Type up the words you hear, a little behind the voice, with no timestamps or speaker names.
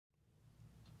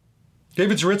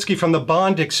David Zaritsky from the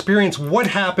Bond Experience. What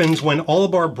happens when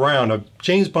Orlebar Brown, a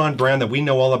James Bond brand that we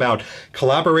know all about,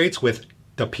 collaborates with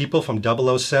the people from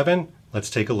 007? Let's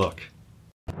take a look.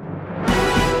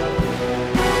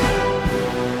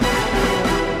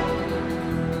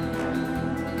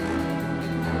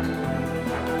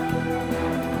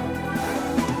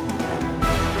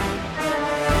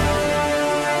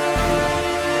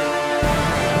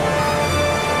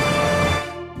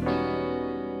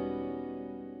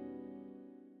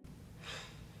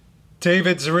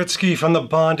 David Zaritsky from the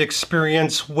Bond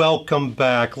Experience. Welcome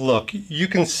back. Look, you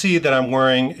can see that I'm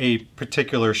wearing a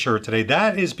particular shirt today.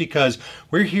 That is because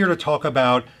we're here to talk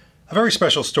about a very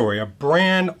special story, a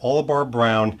brand, Orlebar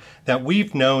Brown, that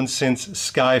we've known since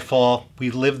Skyfall. We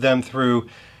lived them through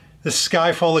the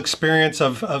Skyfall experience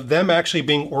of them actually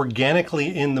being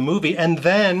organically in the movie and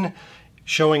then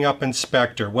showing up in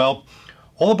Spectre. Well,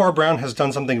 Orlebar Brown has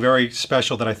done something very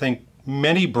special that I think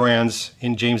many brands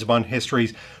in James Bond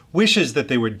history wishes that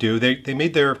they would do. They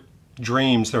made their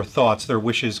dreams, their thoughts, their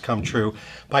wishes come true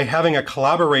by having a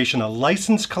collaboration, a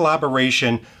licensed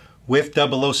collaboration with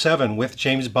 007, with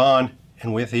James Bond,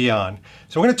 and with Eon.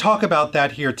 So we're going to talk about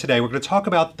that here today. We're going to talk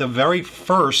about the very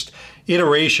first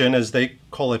iteration, as they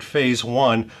call it, phase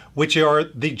one, which are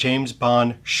the James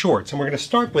Bond shorts. And we're going to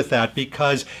start with that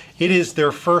because it is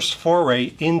their first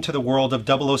foray into the world of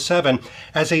 007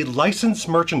 as a licensed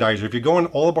merchandiser. If you go on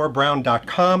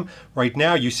orlebarbrown.com right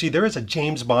now, you see there is a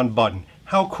James Bond button.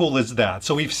 How cool is that?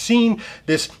 So we've seen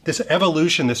this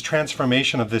evolution, this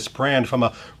transformation of this brand from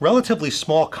a relatively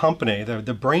small company,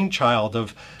 the brainchild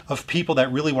of people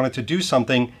that really wanted to do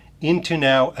something, into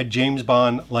now a James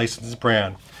Bond licensed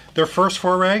brand. Their first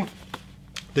foray,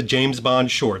 the James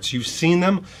Bond shorts. You've seen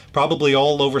them probably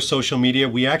all over social media.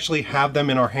 We actually have them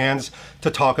in our hands to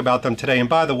talk about them today. And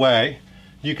by the way,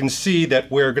 you can see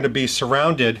that we're going to be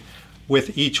surrounded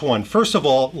with each one. First of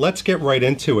all, let's get right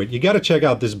into it. You got to check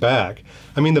out this bag.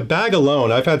 I mean, the bag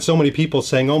alone, I've had so many people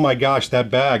saying, oh my gosh, that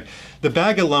bag. The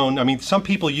bag alone, I mean, some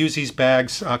people use these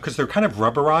bags because they're kind of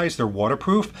rubberized, they're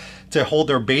waterproof, to hold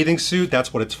their bathing suit.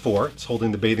 That's what it's for. It's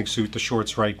holding the bathing suit, the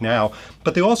shorts right now.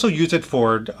 But they also use it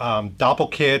for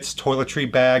doppel kits, toiletry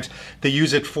bags. They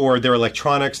use it for their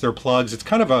electronics, their plugs. It's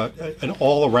kind of an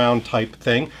all-around type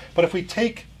thing. But if we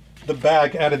take the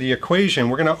bag out of the equation,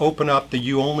 we're going to open up the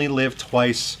You Only Live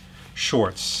Twice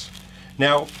shorts.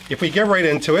 Now, if we get right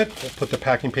into it, we'll put the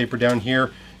packing paper down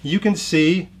here. You can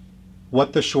see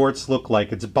what the shorts look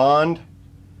like. It's Bond,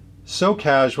 so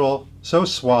casual, so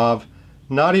suave,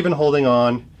 not even holding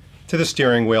on to the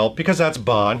steering wheel because that's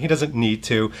Bond. He doesn't need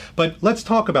to. But let's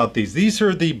talk about these. These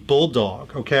are the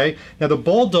Bulldog, okay? Now, the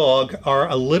Bulldog are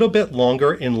a little bit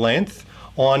longer in length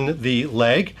on the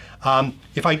leg.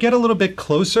 If I get a little bit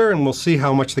closer, and we'll see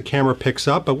how much the camera picks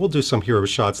up, but we'll do some hero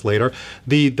shots later.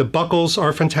 The buckles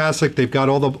are fantastic. They've got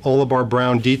all the Orlebar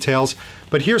Brown details,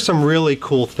 but here's some really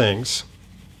cool things.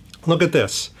 Look at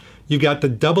this. You've got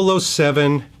the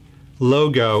 007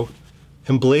 logo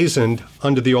emblazoned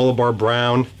under the Orlebar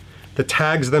Brown. The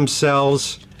tags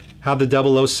themselves have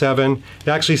the 007. It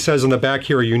actually says on the back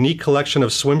here, a unique collection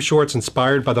of swim shorts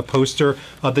inspired by the poster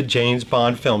of the James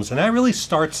Bond films. And that really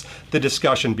starts the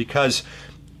discussion because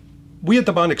we at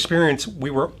the Bond Experience,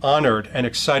 we were honored and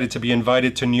excited to be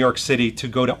invited to New York City to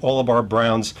go to Orlebar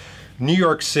Brown's New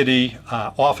York City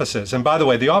offices. And by the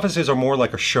way, the offices are more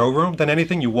like a showroom than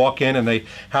anything. You walk in and they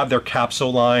have their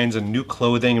capsule lines and new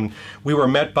clothing. And we were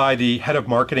met by the head of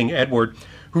marketing, Edward,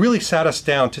 who really sat us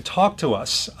down to talk to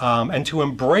us and to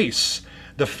embrace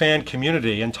the fan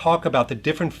community and talk about the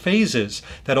different phases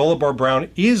that Orlebar Brown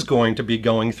is going to be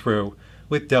going through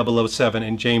with 007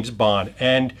 and James Bond.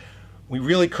 And we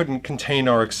really couldn't contain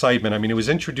our excitement. I mean, it was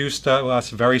introduced to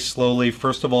us very slowly.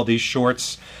 First of all, these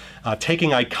shorts, taking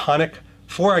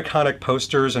four iconic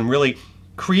posters and really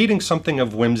creating something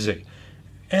of whimsy.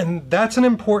 And that's an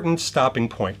important stopping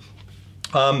point.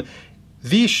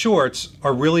 These shorts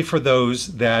are really for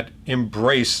those that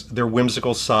embrace their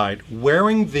whimsical side.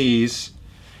 Wearing these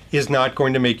is not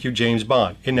going to make you James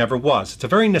Bond. It never was. It's a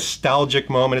very nostalgic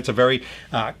moment. It's a very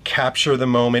capture the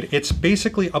moment. It's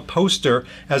basically a poster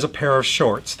as a pair of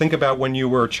shorts. Think about when you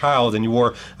were a child and you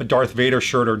wore a Darth Vader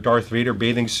shirt or Darth Vader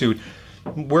bathing suit.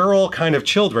 We're all kind of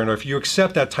children, or if you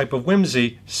accept that type of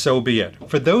whimsy, so be it.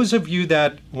 For those of you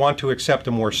that want to accept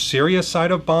a more serious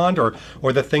side of Bond or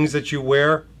the things that you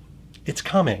wear, it's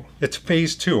coming. It's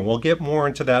phase two. We'll get more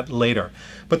into that later.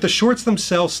 But the shorts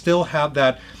themselves still have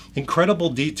that incredible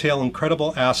detail,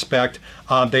 incredible aspect.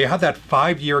 They have that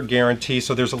 5-year guarantee,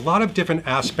 so there's a lot of different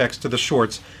aspects to the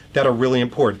shorts that are really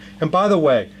important. And by the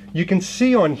way, you can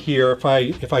see on here, if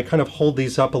I kind of hold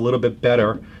these up a little bit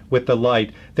better with the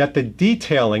light, that the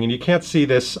detailing, and you can't see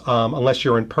this unless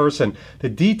you're in person, the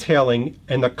detailing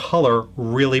and the color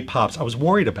really pops. I was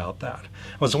worried about that.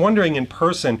 I was wondering in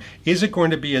person, is it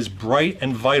going to be as bright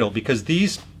and vital? Because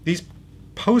these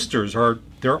posters are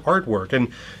their artwork,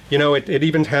 and you know, it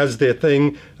even has the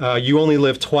thing, you only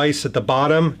live twice at the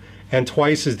bottom, and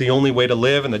twice is the only way to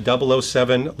live, and the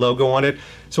 007 logo on it.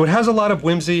 So it has a lot of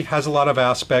whimsy, has a lot of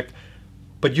aspect,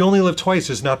 but You Only Live Twice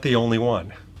is not the only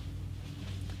one.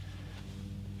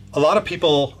 A lot of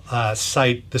people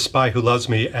cite The Spy Who Loves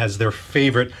Me as their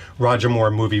favorite Roger Moore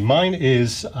movie. Mine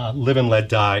is Live and Let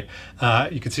Die.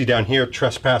 You can see down here,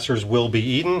 trespassers will be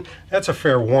eaten. That's a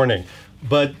fair warning,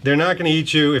 but they're not going to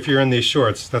eat you if you're in these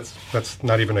shorts. That's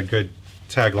not even a good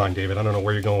tagline, David. I don't know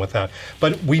where you're going with that.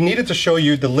 But we needed to show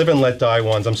you the Live and Let Die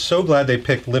ones. I'm so glad they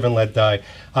picked Live and Let Die.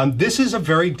 This is a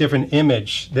very different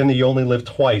image than the You Only Live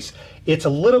Twice. It's a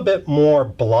little bit more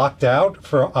blocked out,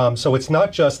 so it's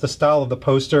not just the style of the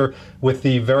poster with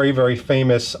the very, very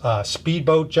famous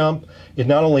speedboat jump. It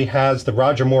not only has the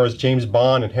Roger Moore's James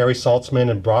Bond and Harry Saltzman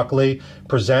and Broccoli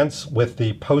presents with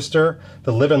the poster,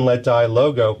 the Live and Let Die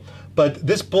logo, but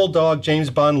this Bulldog James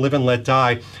Bond Live and Let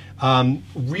Die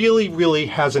really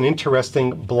has an interesting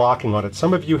blocking on it.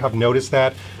 Some of you have noticed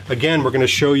that. Again, we're going to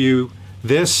show you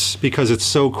this because it's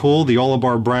so cool. The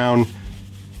Orlebar Brown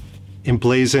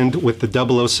emblazoned with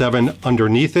the 007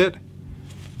 underneath it.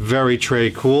 Very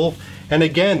cool. And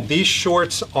again, these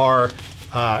shorts are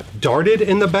darted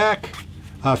in the back.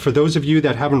 For those of you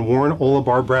that haven't worn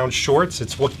Orlebar Brown shorts,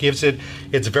 it's what gives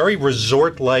it's very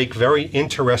resort-like, very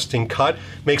interesting cut,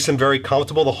 makes them very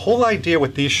comfortable. The whole idea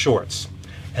with these shorts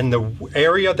and the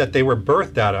area that they were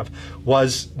birthed out of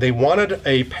was they wanted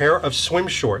a pair of swim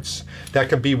shorts that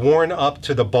could be worn up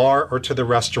to the bar or to the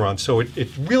restaurant. So it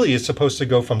really is supposed to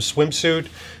go from swimsuit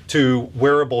to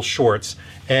wearable shorts,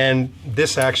 and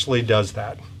this actually does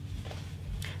that.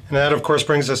 And that, of course,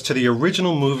 brings us to the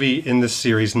original movie in this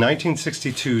series,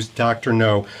 1962's Dr.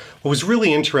 No. What was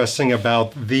really interesting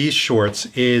about these shorts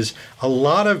is a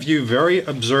lot of you very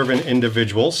observant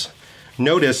individuals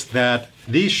noticed that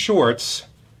these shorts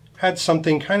had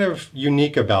something kind of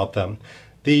unique about them.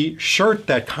 The shirt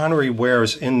that Connery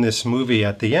wears in this movie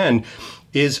at the end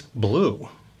is blue,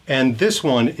 and this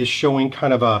one is showing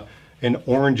kind of an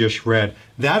orangish red.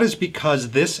 That is because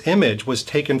this image was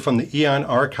taken from the Eon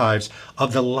archives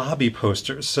of the lobby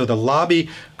posters. So the lobby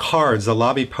cards, the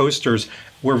lobby posters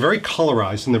were very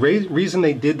colorized, and the reason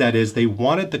they did that is they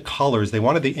wanted the colors, they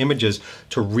wanted the images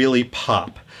to really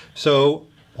pop. So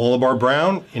Orlebar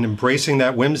Brown, in embracing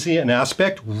that whimsy and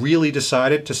aspect, really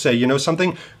decided to say, you know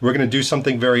something, we're going to do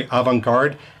something very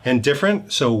avant-garde and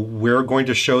different, so we're going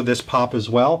to show this pop as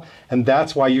well, and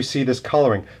that's why you see this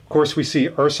coloring. Of course, we see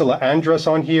Ursula Andress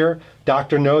on here,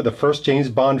 Dr. No, the first James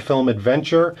Bond film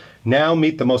adventure. Now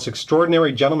meet the most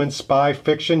extraordinary gentleman spy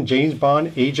fiction, James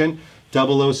Bond Agent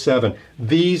 007.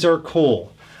 These are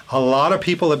cool. A lot of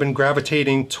people have been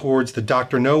gravitating towards the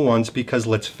Dr. No ones because,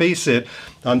 let's face it,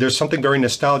 there's something very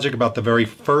nostalgic about the very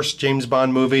first James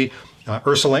Bond movie,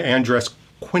 Ursula Andress,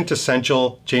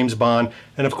 quintessential James Bond,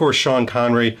 and of course Sean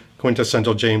Connery,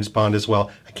 quintessential James Bond as well.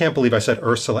 I can't believe I said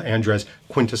Ursula Andress,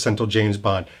 quintessential James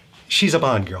Bond. She's a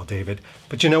Bond girl, David.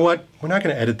 But you know what? We're not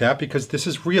going to edit that because this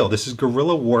is real. This is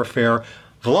guerrilla warfare,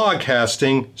 vlog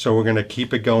casting, so we're going to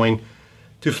keep it going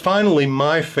to finally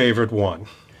my favorite one.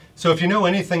 So if you know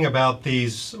anything about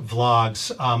these vlogs,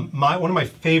 one of my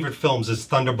favorite films is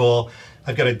Thunderball.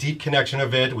 I've got a deep connection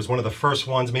of it. It was one of the first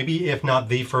ones, maybe if not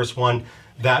the first one,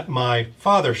 that my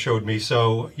father showed me.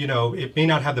 So, you know, it may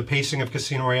not have the pacing of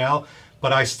Casino Royale,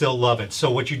 but I still love it.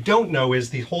 So what you don't know is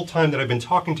the whole time that I've been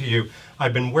talking to you,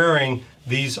 I've been wearing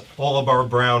these Orlebar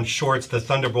Brown shorts, the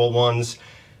Thunderball ones,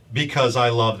 because I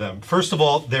love them. First of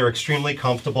all, they're extremely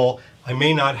comfortable. I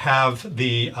may not have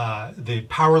the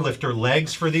powerlifter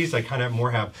legs for these. I kind of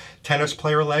more have tennis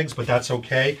player legs, but that's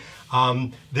okay.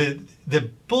 The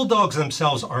Bulldogs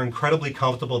themselves are incredibly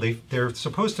comfortable. They're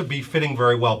supposed to be fitting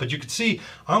very well, but you can see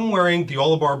I'm wearing the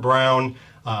Orlebar Brown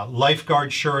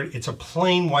lifeguard shirt. It's a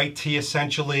plain white tee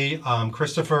essentially.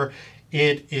 Christopher,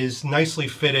 it is nicely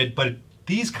fitted, but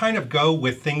these kind of go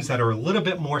with things that are a little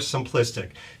bit more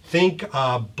simplistic. Think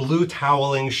blue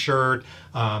toweling shirt,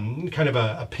 kind of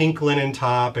a pink linen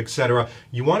top, etc.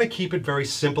 You want to keep it very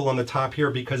simple on the top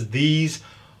here because these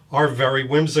are very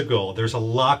whimsical. There's a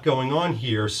lot going on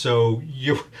here, so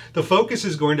the focus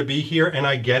is going to be here, and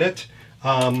I get it.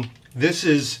 This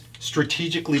is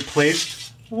strategically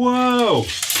placed. Whoa!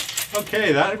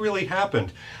 Okay, that really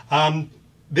happened.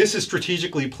 This is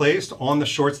strategically placed on the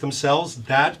shorts themselves.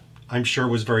 That I'm sure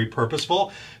was very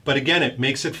purposeful. But again, it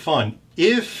makes it fun.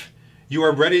 If you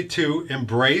are ready to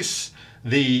embrace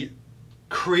the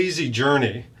crazy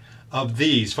journey of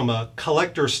these from a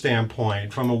collector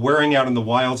standpoint, from a wearing out in the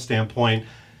wild standpoint,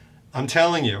 I'm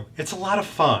telling you, it's a lot of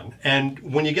fun. And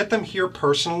when you get them here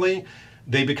personally,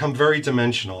 they become very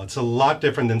dimensional. It's a lot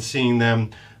different than seeing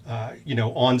them,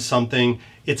 on something.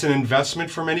 It's an investment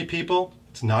for many people.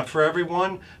 It's not for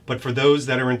everyone, but for those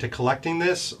that are into collecting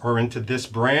this or into this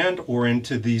brand or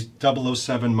into these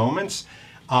 007 moments,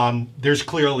 there's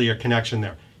clearly a connection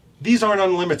there. These aren't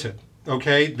unlimited,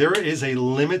 okay? There is a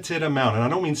limited amount, and I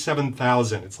don't mean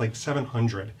 7,000, it's like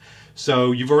 700.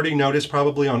 So you've already noticed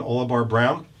probably on Orlebar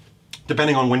Brown,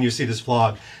 depending on when you see this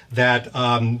vlog, that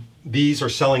these are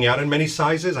selling out in many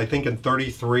sizes. I think in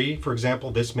 33, for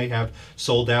example, this may have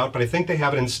sold out, but I think they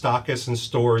have it in stockists and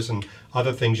stores and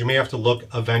other things. You may have to look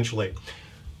eventually.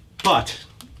 But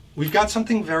we've got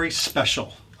something very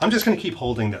special. I'm just going to keep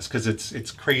holding this because it's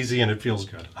crazy and it feels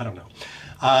good. I don't know.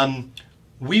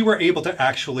 We were able to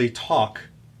actually talk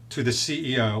to the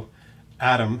CEO,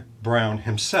 Adam Brown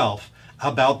himself,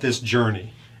 about this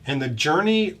journey. And the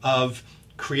journey of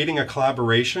creating a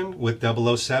collaboration with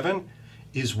 007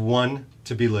 is one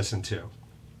to be listened to.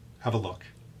 Have a look.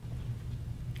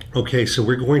 Okay, so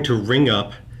we're going to ring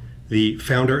up the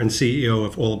founder and CEO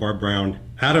of Orlebar Brown,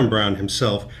 Adam Brown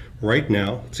himself, right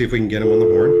now. Let's see if we can get him on the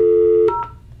horn.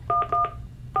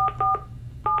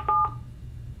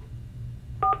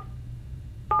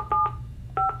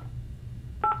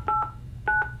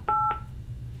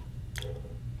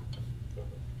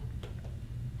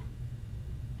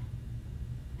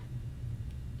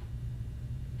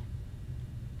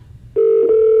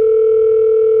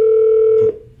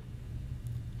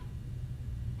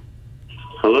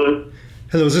 Hello?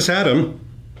 Hello, is this Adam?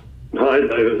 Hi,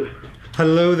 David.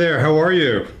 Hello there, how are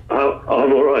you?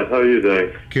 I'm all right. How are you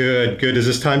doing? Good, good. Does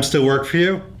this time still work for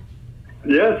you?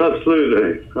 Yes,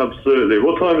 absolutely. Absolutely.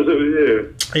 What time is it with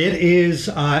you? It is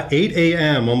 8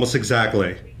 a.m., almost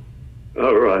exactly.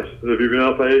 Oh, right. Have you been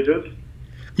up ages?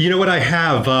 You know what I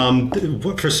have?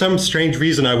 For some strange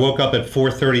reason, I woke up at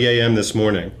 4:30 a.m. this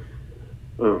morning.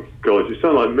 Oh, God, you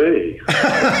sound like me.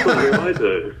 That's something I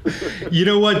do. You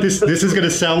know what? This is going to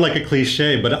sound like a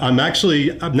cliche, but I'm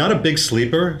not a big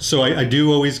sleeper, so I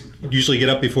do always usually get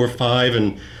up before 5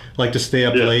 and like to stay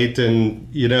up late,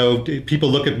 and people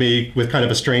look at me with kind of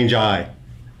a strange eye.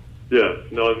 Yeah,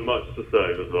 no, I'm much the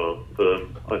same as well.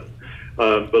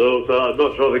 But also, I'd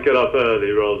much rather get up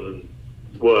early rather than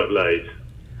work late.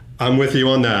 I'm with you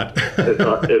on that.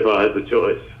 if I had the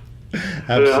choice.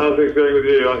 Absolutely. How's things going with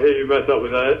you? I hear you met up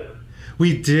with Ed.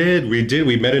 We did.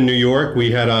 We met in New York.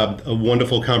 We had a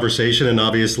wonderful conversation, and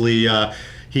obviously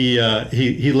he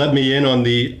let me in on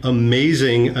the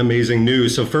amazing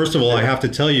news. So first of all, I have to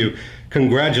tell you,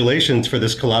 congratulations for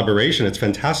this collaboration. It's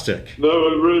fantastic. No,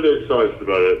 I'm really excited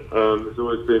about it. It's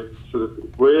always been sort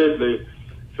of weirdly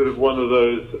sort of one of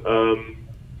those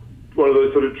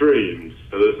sort of dreams.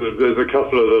 So there's a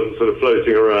couple of them sort of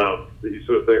floating around that you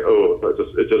sort of think, oh,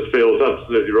 it just feels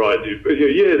absolutely right.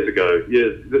 Years ago,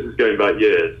 this is going back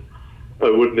years.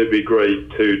 Wouldn't it be great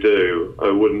to do?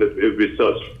 It would be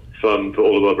such fun for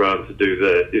Orlebar Brown to do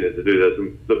this, to do this.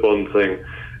 And the Bond thing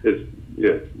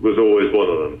was always one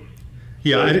of them.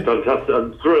 Yeah, so fantastic.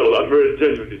 I'm thrilled. I'm really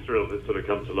genuinely thrilled it's sort of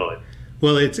come to life.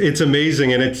 Well, it's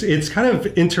amazing, and it's kind of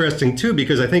interesting too,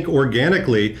 because I think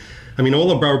organically,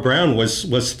 Orlebar Brown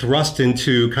was thrust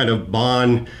into kind of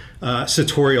Bond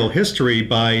sartorial history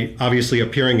by obviously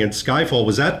appearing in Skyfall.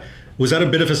 Was that a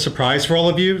bit of a surprise for all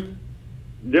of you?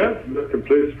 Yeah, a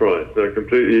complete surprise.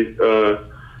 Completely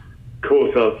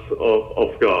caught us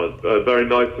off guard. A very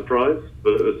nice surprise,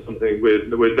 but it was something we had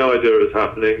no idea it was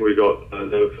happening. We got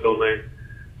they were filming,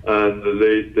 and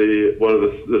one of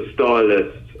the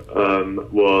stylists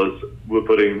were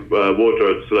putting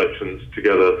wardrobe selections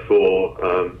together for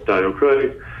Daniel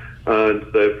Craig, and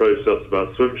they approached us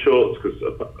about swim shorts because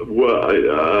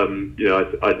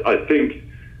I think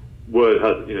word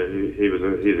has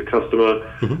he's a customer,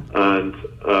 and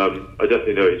I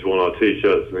definitely know he's worn our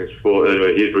t-shirts and things before.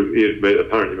 Anyway, he had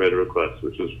apparently made a request,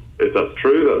 which was, if that's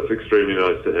true, that's extremely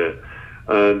nice to hear,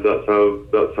 and that's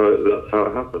how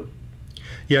it happened.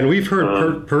 Yeah, and we've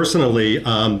heard personally,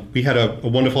 we had a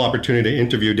wonderful opportunity to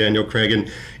interview Daniel Craig,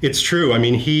 and it's true.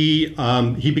 He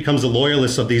becomes a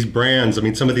loyalist of these brands.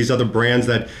 Some of these other brands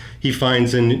that he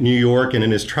finds in New York and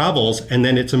in his travels, and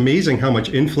then it's amazing how much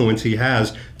influence he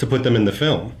has to put them in the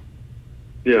film.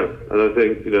 Yeah, and I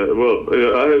think I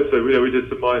hope so. We did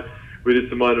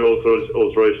some minor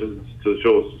alterations to the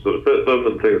shorts to sort of fit them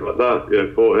and things like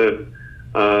that, for him.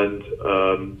 And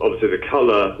obviously the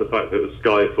colour, the fact that it was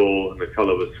Skyfall and the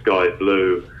colour was sky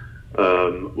blue,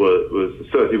 was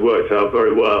certainly worked out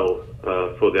very well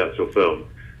for the actual film.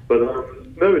 But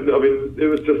no, I mean, it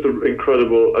was just an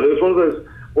incredible, and it was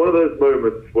one of those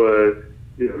moments where,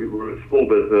 you know, we were a small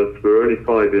business, we were only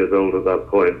 5 years old at that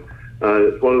point, and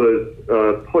it's one of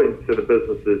those points in a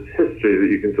business's history that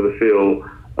you can sort of feel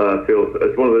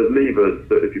it's one of those levers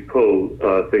that if you pull,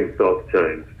 things start to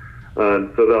change.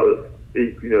 And so that was,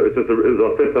 you know, it was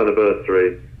our 5th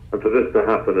anniversary, and for this to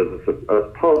happen as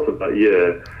part of that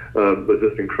year was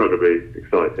just incredibly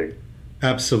exciting.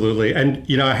 Absolutely. And,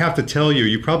 you know, I have to tell you,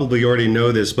 you probably already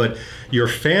know this, but your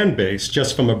fan base,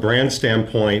 just from a brand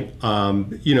standpoint,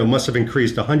 you know, must have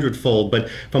increased 100-fold.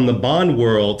 But from the Bond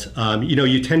world, you know,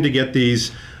 you tend to get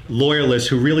these loyalists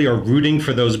who really are rooting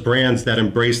for those brands that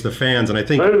embrace the fans. And I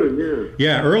think,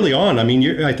 yeah, early on, I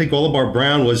mean, I think Orlebar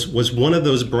Brown was one of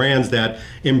those brands that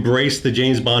embraced the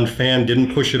James Bond fan,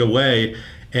 didn't push it away.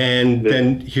 And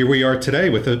then here we are today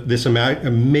with this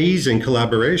amazing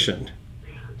collaboration.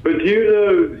 But do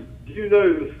you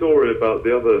know the story about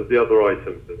the other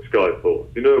items in Skyfall?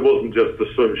 You know, it wasn't just the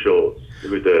swim shorts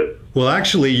that we did. Well,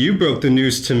 actually, you broke the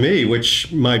news to me,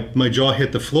 which my jaw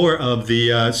hit the floor, of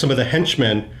the some of the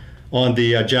henchmen on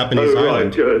the Japanese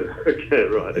island. Oh, right, good. Okay,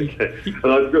 right, okay.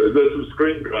 And there's some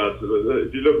screen grabs.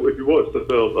 If you watch the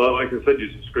film, I can send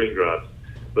you some screen grabs.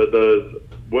 But there's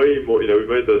way more. You know, we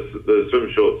made the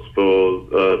swim shorts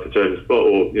for James Bond,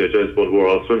 or, you know, James Bond wore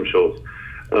our swim shorts.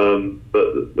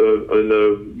 But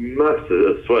the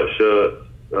massive sweatshirts,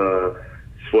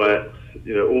 sweats,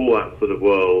 you know, all that sort of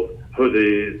world,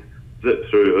 hoodies,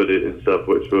 zip-through hoodies and stuff,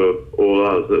 which were all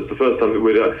ours. It's the first time that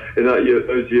we'd, in that year,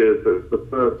 those years, it was the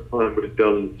first time we'd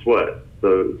done sweat.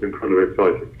 So it's incredibly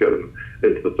exciting to get them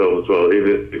into the film as well, even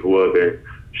if people were being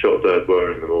shot dead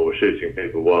wearing them or shooting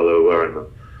people while they were wearing them.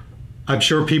 I'm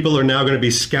sure people are now going to be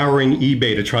scouring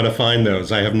eBay to try to find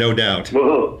those. I have no doubt.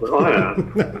 Well, I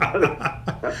am.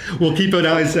 We'll keep an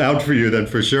eyes out for you then,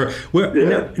 for sure. Well,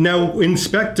 yeah. Now,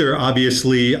 Inspector,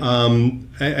 obviously,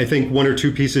 I think 1 or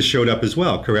 2 pieces showed up as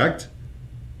well, correct?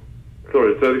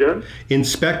 Sorry, say it again?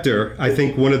 Inspector, I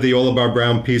think one of the Orlebar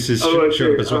Brown pieces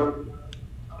showed up as well.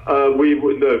 Not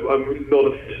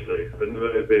officially.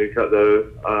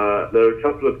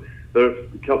 There are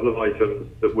a couple of items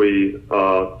that we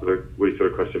sort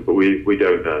of question, but we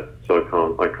don't know, so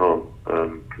I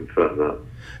can't confirm that.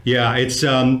 Yeah, it's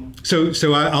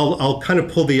so I'll kind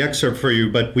of pull the excerpt for you,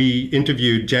 but we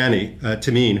interviewed Jani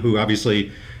Tameen, who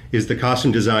obviously is the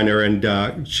costume designer,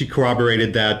 and she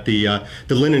corroborated that the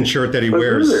linen shirt that he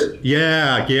wears. Really?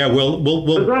 Yeah.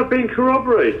 We'll Has that been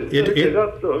corroborated?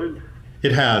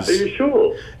 It has. Are you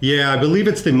sure? Yeah, I believe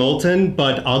it's the Molten,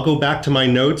 but I'll go back to my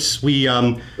notes. It's the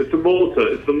Molten.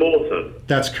 It's the Molten.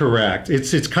 That's correct.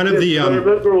 It's kind of the. I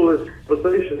remember all this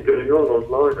conversation going on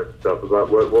online and stuff about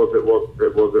what was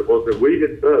it. We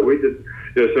did.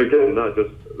 Yeah. So again, that's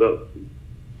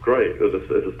great. As a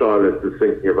stylist is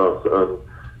thinking of us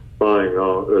buying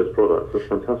those products. That's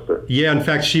fantastic. Yeah, in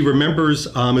fact, she remembers,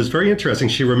 it's very interesting,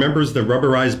 she remembers the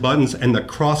rubberized buttons and the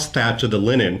cross stitch of the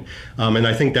linen. And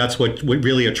I think that's what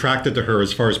really attracted to her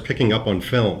as far as picking up on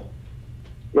film.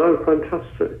 No,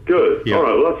 fantastic. Good. Yeah. All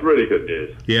right, well, that's really good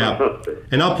news. Yeah. Fantastic.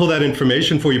 And I'll pull that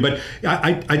information for you. But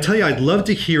I tell you, I'd love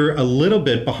to hear a little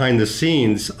bit behind the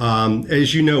scenes.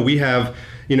 As you know, we have,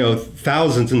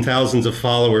 thousands and thousands of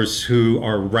followers who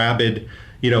are rabid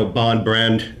Bond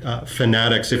brand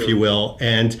fanatics, if you will.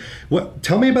 And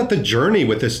tell me about the journey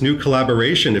with this new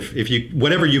collaboration, if you,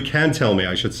 whatever you can tell me,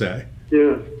 I should say.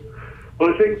 Yeah.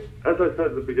 Well, I think, as I said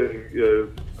at the beginning,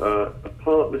 a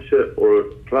partnership or a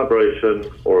collaboration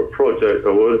or a project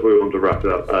or whatever we want to wrap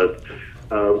it up as,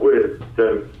 with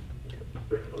them,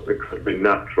 it's incredibly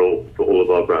natural for all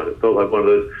of our brand. It's not like one of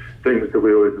those things that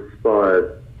we always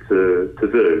aspired to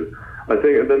do. I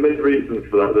think, and there are many reasons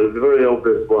for that. There's a very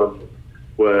obvious one,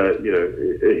 where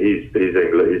he's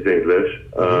English.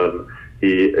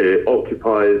 He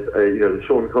occupies the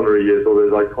Sean Connery years, all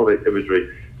those iconic imagery,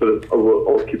 sort of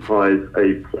occupies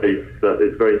a place that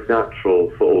is very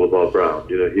natural for Orlebar Brown.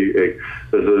 There's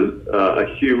a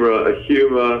humor,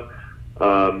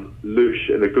 louche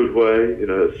in a good way.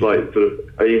 A slight sort of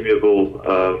amiable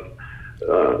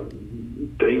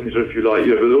danger, if you like.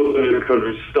 There's also a kind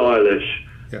of stylish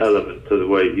element to the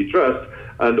way he dressed.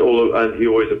 And he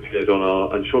always appeared on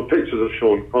and pictures of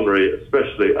Sean Connery,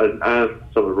 especially, and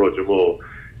some of Roger Moore,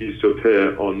 used to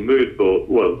appear on mood boards.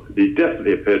 Well, he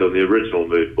definitely appeared on the original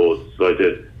mood boards that I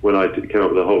did when I came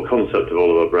up with the whole concept of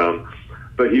Orlebar Brown.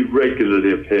 But he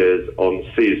regularly appears on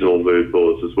seasonal mood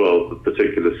boards as well, for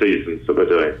particular seasons that we're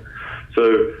doing.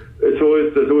 So there's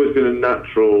always been a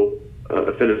natural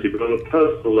affinity, but on a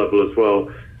personal level as well.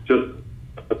 Just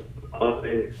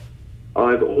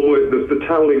I've always the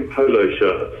toweling polo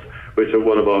shirts, which are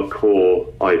one of our core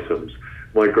items.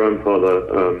 My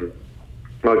grandfather,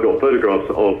 I've got photographs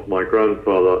of my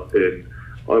grandfather in.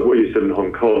 We used to live in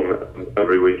Hong Kong.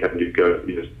 Every weekend you go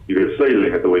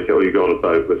sailing at the weekend, or you go on a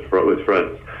boat with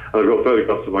friends. And I've got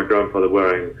photographs of my grandfather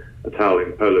wearing a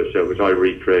toweling polo shirt, which I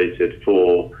recreated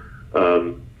for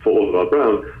Orlebar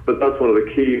Brown. But that's one of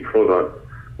the key products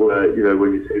where,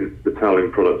 when you see the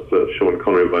toweling products that Sean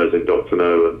Connery wears in Dr.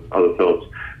 No and other films,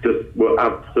 just were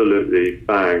absolutely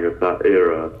bang of that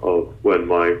era of when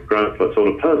my grandfather, so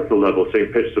on a personal level,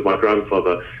 seeing pictures of my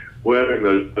grandfather wearing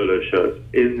those polo shirts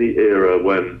in the era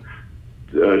when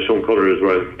Sean Connery was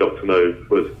wearing Dr. No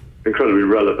was incredibly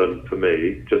relevant for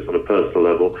me, just on a personal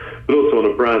level, but also on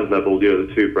a brand level.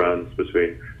 The two brands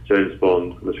between James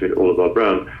Bond and between Orlebar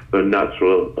Brown, there are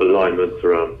natural alignments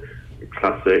around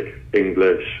classic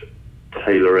English,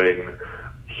 tailoring,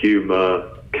 humour,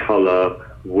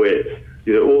 colour, wit.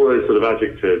 All those sort of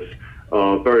adjectives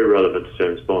are very relevant to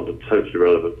James Bond and totally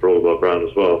relevant for Orlebar Brown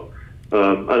as well.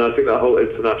 And I think that whole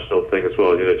international thing as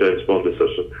well, James Bond is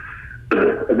such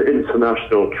an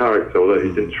international character, although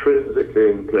he's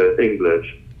intrinsically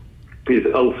English, he's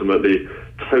ultimately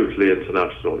totally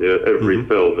international. Every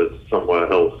film is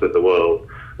somewhere else in the world.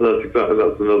 And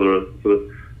that's another sort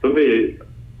of, for me,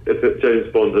 if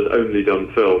James Bond had only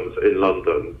done films in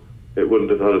London, it wouldn't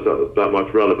have had that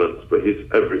much relevance, but he's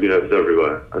he's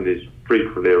everywhere, and he's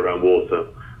frequently around water,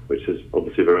 which is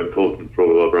obviously very important for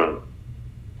Orlebar Brown.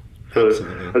 So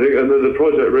Absolutely. I think, and then the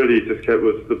project really just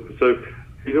so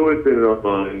he's always been in our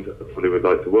mind as somebody we'd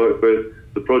like to work with.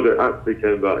 The project actually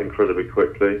came about incredibly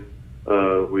quickly.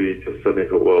 We just suddenly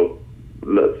thought, well,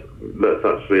 let's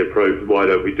actually approach. Why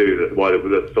don't we do that?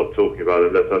 Let's stop talking about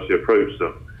it. Let's actually approach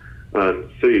them and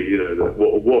see,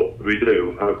 what do we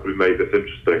do? How can we make this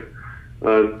interesting?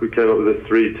 And we came up with this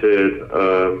three-tiered.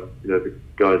 The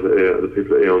guys the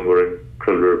people at Eon were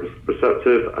incredibly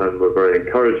receptive and were very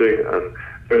encouraging and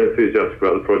very enthusiastic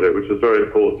about the project, which was very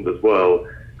important as well,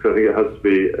 because I think it has to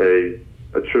be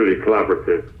a truly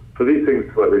collaborative. For these things,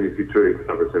 they need to be truly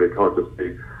collaborative. It can't just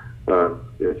be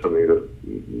something that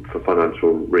for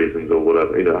financial reasons or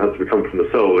whatever. It has to come from the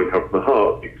soul and come from the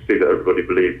heart. You can see that everybody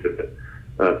believes in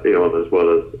it, Eon as well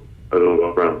as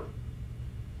Orlebar Brown.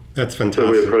 That's fantastic.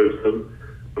 So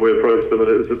we approached them, and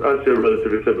it was actually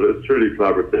relatively simple. It was truly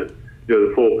collaborative.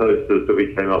 The four posters that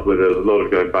we came up with, there was a lot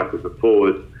of going backwards and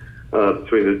forwards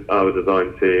between our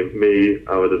design team, me,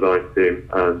 our design team,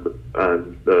 and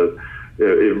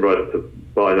even right up to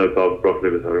I know Barbara Broccoli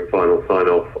was having final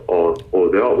sign-off on all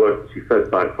of the artwork. She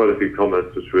fed back quite a few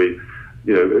comments, which it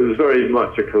was very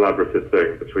much a collaborative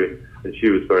thing and she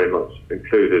was very much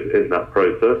included in that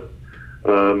process.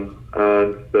 And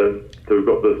then so we've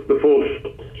got the four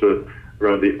shots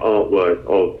around the artwork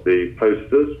of the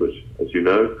posters, which, as you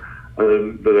know, and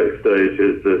then the next stage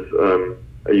is this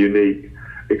a unique,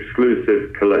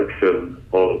 exclusive collection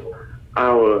of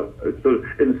our sort of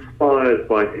inspired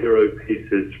by hero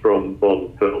pieces from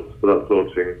Bond films. So that's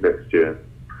launching next year.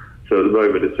 So at the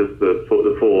moment it's just the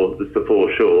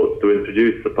four shorts to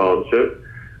introduce the partnership.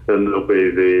 Then there'll be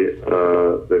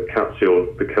the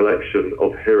capsule, the collection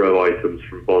of hero items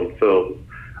from Bond films.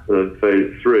 And then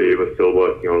phase 3 we're still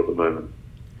working on at the moment.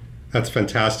 That's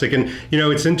fantastic. And,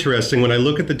 it's interesting. When I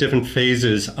look at the different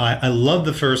phases, I love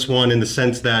the first one in the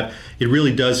sense that it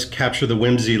really does capture the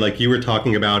whimsy, like you were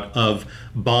talking about, of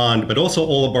Bond, but also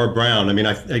Orlebar Brown. I mean,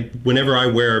 whenever I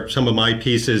wear some of my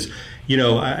pieces,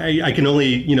 I can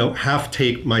only, half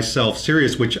take myself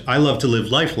serious, which I love to live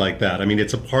life like that. I mean,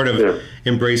 it's a part of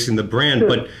embracing the brand.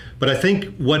 But I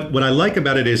think what I like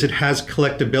about it is it has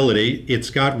collectability. It's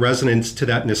got resonance to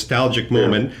that nostalgic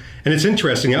moment. And it's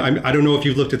interesting. I don't know if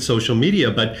you've looked at social media,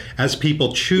 but as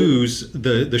people choose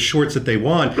the shorts that they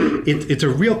want, it's a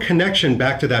real connection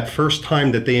back to that first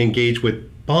time that they engage with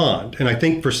Bond. And I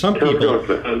think for some people...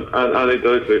 And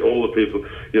anecdotally, all the people...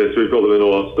 so we've got them in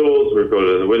all our stores, we've got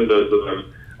it in the windows of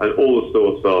them, and all the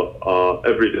store staff are,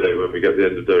 every day when we get the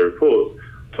end-of-day reports,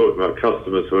 talking about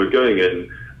customers who are going in,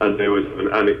 and they always have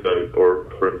an anecdote or a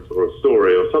reference or a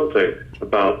story or something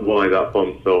about why that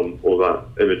Bond film or that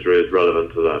imagery is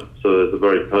relevant to them. So there's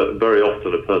very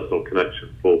often a personal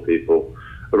connection for people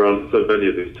around so many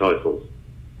of these titles.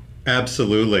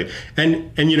 Absolutely.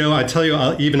 And I tell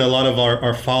you, even a lot of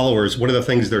our followers, one of the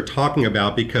things they're talking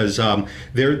about, because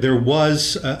there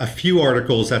was a few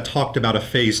articles that talked about a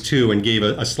phase 2 and gave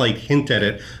a slight hint at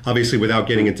it, obviously without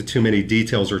getting into too many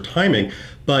details or timing.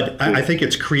 But I think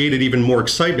it's created even more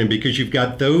excitement because you've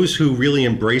got those who really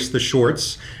embrace the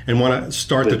shorts and want to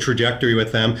start the trajectory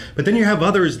with them. But then you have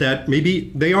others that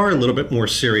maybe they are a little bit more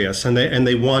serious and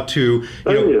they want to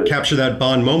capture that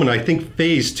Bond moment. I think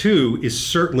phase 2 is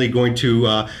certainly going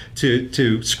to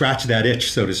scratch that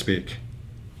itch, so to speak.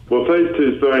 Well, phase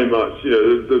 2 is very much,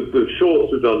 the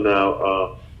shorts we've done now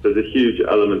are, there's a huge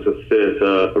element of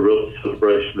theatre, a real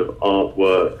celebration of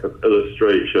artwork, of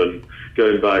illustration,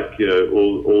 going back,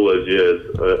 all those years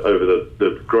over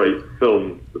the great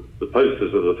film, the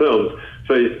posters of the films.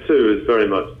 Phase 2 is very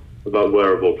much about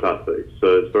wearable classics.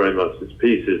 So it's very much, it's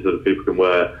pieces that people can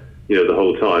wear, the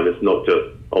whole time. It's not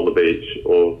just on the beach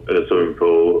or in a swimming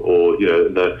pool or,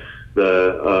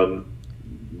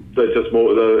 they're just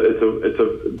more, it's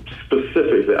a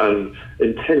specifically and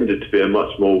intended to be a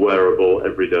much more wearable,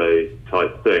 everyday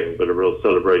type thing, but a real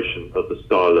celebration of the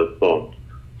style of Bond.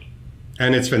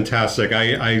 And it's fantastic.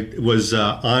 I was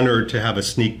honored to have a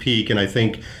sneak peek, and I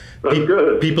think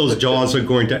people's jaws are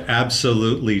going to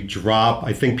absolutely drop.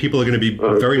 I think people are going to be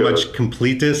very much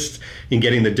completist in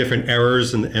getting the different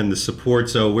errors and the support.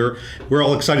 So we're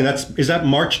all excited. Is that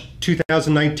March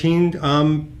 2019?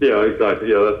 Yeah, exactly.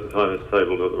 Yeah, that's the time it's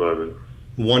tabled at the moment.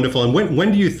 Wonderful. And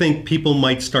when do you think people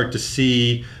might start to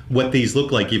see what these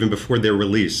look like, even before they're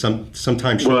released?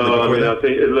 Sometime shortly before that? I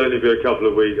think it'll only be a couple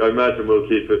of weeks. I imagine we'll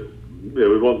keep it.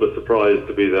 We want the surprise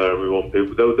to be there, and we want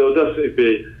people. There'll definitely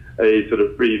be a sort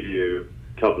of preview,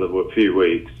 a few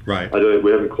weeks. Right.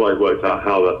 We haven't quite worked out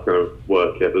how that's going to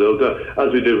work yet, but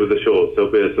as we did with the shorts, there'll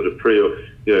be a sort of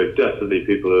definitely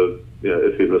people have,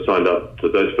 if people have signed up to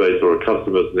the database or are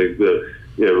customers, and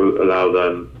we'll allow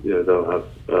them, they'll have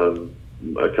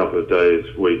a couple of days,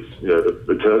 weeks,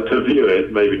 to view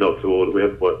it. Maybe not to order. We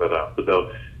haven't worked that out, but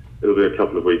it'll be a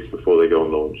couple of weeks before they go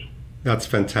on launch. That's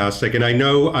fantastic. And I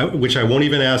know, which I won't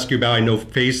even ask you about, I know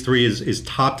phase 3 is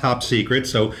top secret,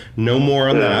 so no more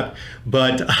on that.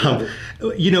 But,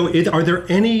 are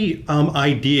there any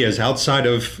ideas outside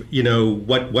of,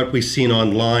 what we've seen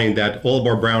online that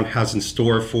Orlebar Brown has in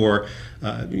store for,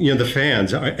 the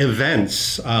fans,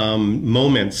 events,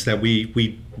 moments that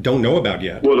we don't know about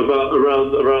yet? What about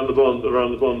around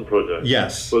the Bond project?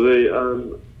 Yes. Well,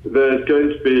 there's going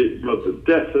to be,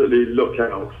 definitely look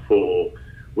out for.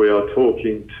 We are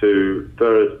talking to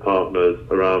various partners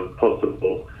around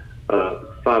possible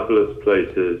fabulous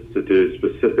places to do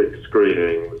specific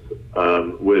screenings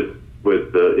with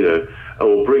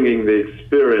or bringing the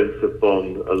experience of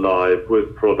Bond alive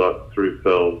with product through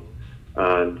film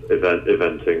and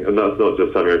eventing. And that's not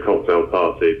just having a cocktail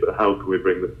party, but how can we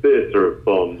bring the theatre of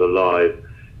Bond alive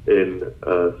in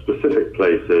specific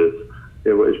places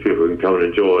in which people can come and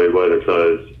enjoy, wear their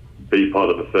clothes, be part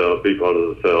of the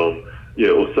film,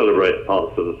 or celebrate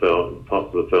parts of the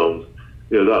films,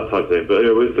 that type of thing. But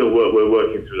we're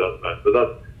working through that. But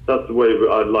that's the way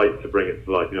I'd like to bring it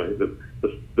to life.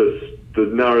 The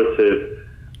narrative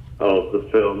of the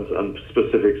films and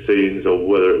specific scenes, or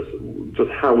whether it's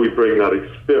just how we bring that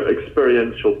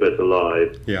experiential bit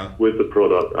alive with the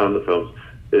product and the films,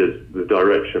 is the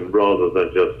direction, rather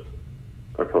than just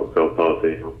a cocktail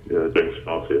party, drinks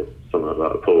party, or something like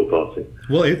that, a pool party.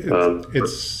 Well,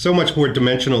 it's so much more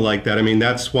dimensional like that. I mean,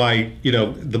 that's why,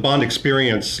 the Bond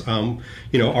experience,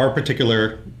 our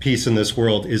particular piece in this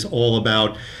world is all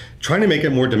about trying to make it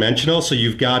more dimensional. So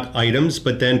you've got items,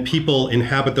 but then people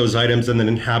inhabit those items and then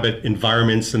inhabit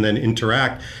environments and then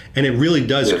interact. And it really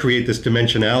does create this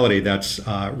dimensionality that's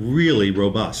really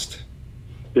robust.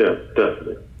 Yeah,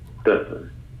 definitely.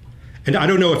 And I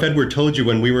don't know if Edward told you,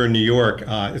 when we were in New York,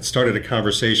 it started a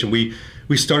conversation. We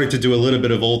started to do a little bit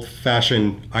of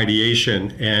old-fashioned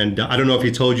ideation, and I don't know if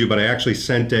he told you, but I actually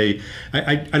sent I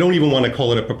don't even want to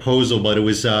call it a proposal, but it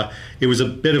was a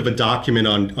bit of a document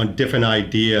on different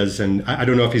ideas, and I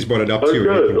don't know if he's brought it up to you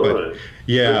or anything, but right.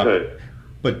 Yeah. Okay.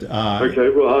 But okay,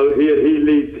 well, he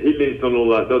leads on all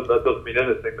that. That doesn't mean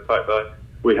anything. The fact that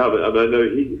we haven't, I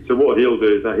know so what he'll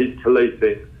do is that he's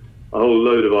collating a whole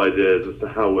load of ideas as to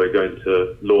how we're going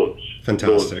to launch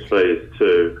phase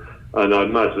 2, and I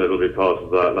imagine it'll be part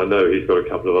of that. And I know he's got a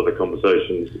couple of other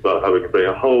conversations about how we can bring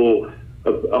a whole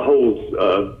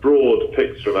broad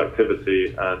picture of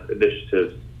activity and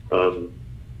initiatives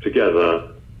together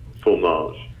for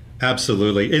March.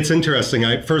 Absolutely. It's interesting.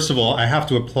 First of all, I have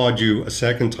to applaud you a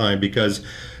second time, because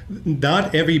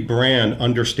not every brand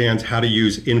understands how to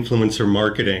use influencer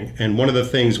marketing. And one of the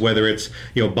things, whether it's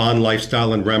Bond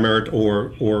Lifestyle and Remert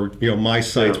or my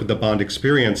sites with the Bond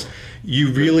Experience,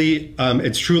 you really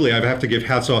it's truly, I have to give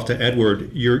hats off to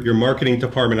Edward, your marketing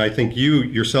department. I think you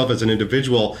yourself as an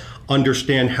individual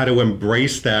understand how to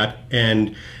embrace that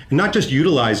and not just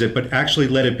utilize it, but actually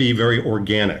let it be very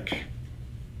organic.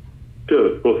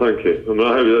 Good. Well, thank you. And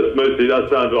I hope that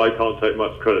sounds like I can't take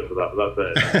much credit for that, but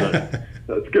that's it.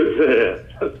 That's good to hear.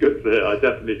 That's good to hear. I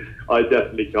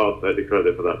definitely can't take the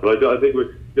credit for that. But I think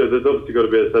there's obviously got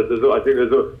to be a sense.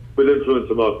 With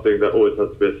influencer marketing, there always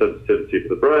has to be a sensitivity for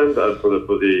the brand and for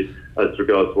the as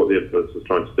regards to what the influencer is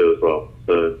trying to do as well.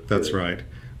 So that's right.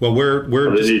 Well, we're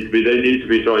they need to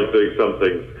be trying to do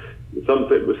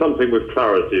something with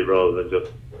clarity rather than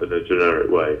just in a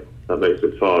generic way. That makes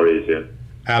it far easier.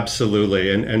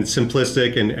 Absolutely, and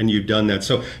simplistic, and you've done that.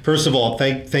 So first of all,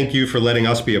 thank you for letting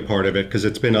us be a part of it, because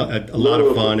it's been a lot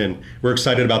of fun, and we're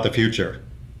excited about the future.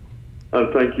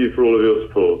 And thank you for all of your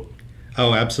support.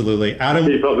 Oh, absolutely. Adam,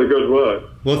 keep up the good work.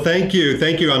 Well, thank you.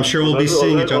 I'm sure we'll be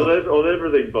seeing each other. On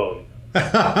everything, Bond.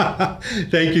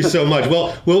 Thank you so much.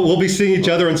 Well, we'll be seeing each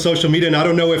other on social media, and I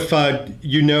don't know if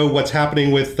you know what's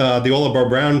happening with the Orlebar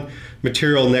Brown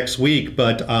material next week,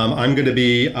 but I'm going to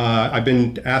be, I've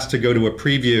been asked to go to a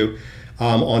preview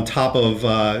on top of,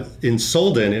 in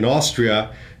Solden in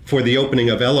Austria for the opening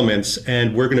of Elements,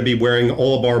 and we're going to be wearing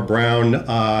Orlebar Brown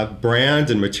brand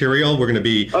and material. We're going to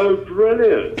be... Oh,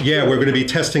 brilliant. Yeah, we're going to be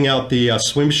testing out the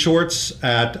swim shorts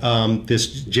at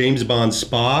this James Bond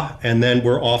spa, and then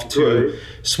we're off to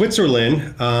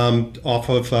Switzerland off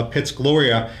of Piz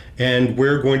Gloria, and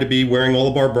we're going to be wearing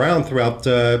Orlebar Brown throughout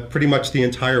pretty much the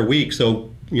entire week. So,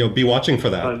 be watching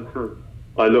for that.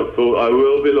 I look forward.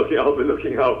 I'll be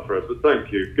looking out for it. But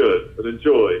thank you. Good, and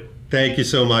enjoy. Thank you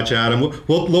so much, Adam.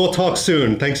 We'll talk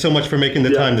soon. Thanks so much for making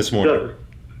the time this morning. Yeah.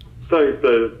 Thanks,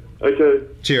 David. Okay.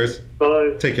 Cheers.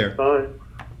 Bye. Take care. Bye.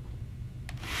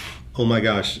 Oh my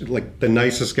gosh, like the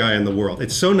nicest guy in the world.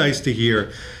 It's so nice to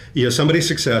hear, somebody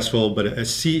successful, but a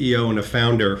CEO and a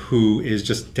founder who is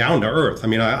just down to earth. I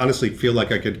mean, I honestly feel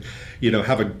like I could,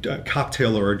 have a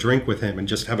cocktail or a drink with him and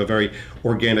just have a very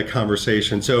organic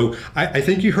conversation. So I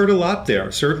think you heard a lot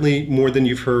there, certainly more than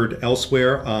you've heard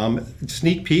elsewhere.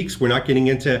 Sneak peeks, we're not getting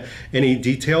into any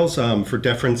details for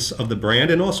deference of the brand,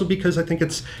 and also because I think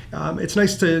it's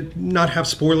nice to not have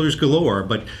spoilers galore,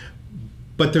 but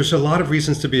there's a lot of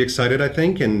reasons to be excited, I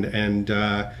think, and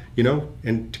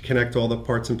to connect all the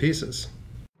parts and pieces.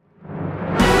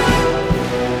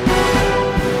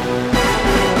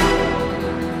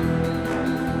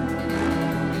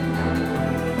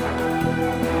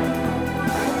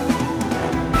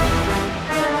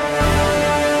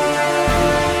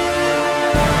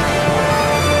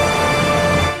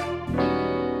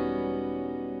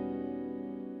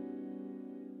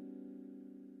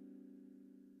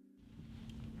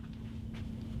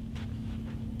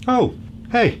 Oh,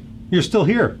 hey, you're still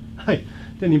here. I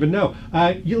didn't even know.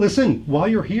 Listen, while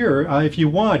you're here, if you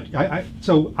want,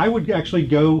 so I would actually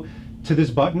go to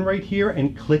this button right here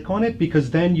and click on it,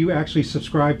 because then you actually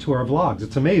subscribe to our vlogs.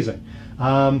 It's amazing.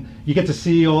 You get to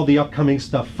see all the upcoming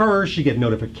stuff first. You get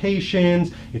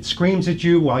notifications. It screams at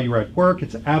you while you're at work.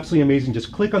 It's absolutely amazing.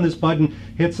 Just click on this button,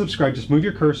 hit subscribe. Just move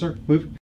your cursor,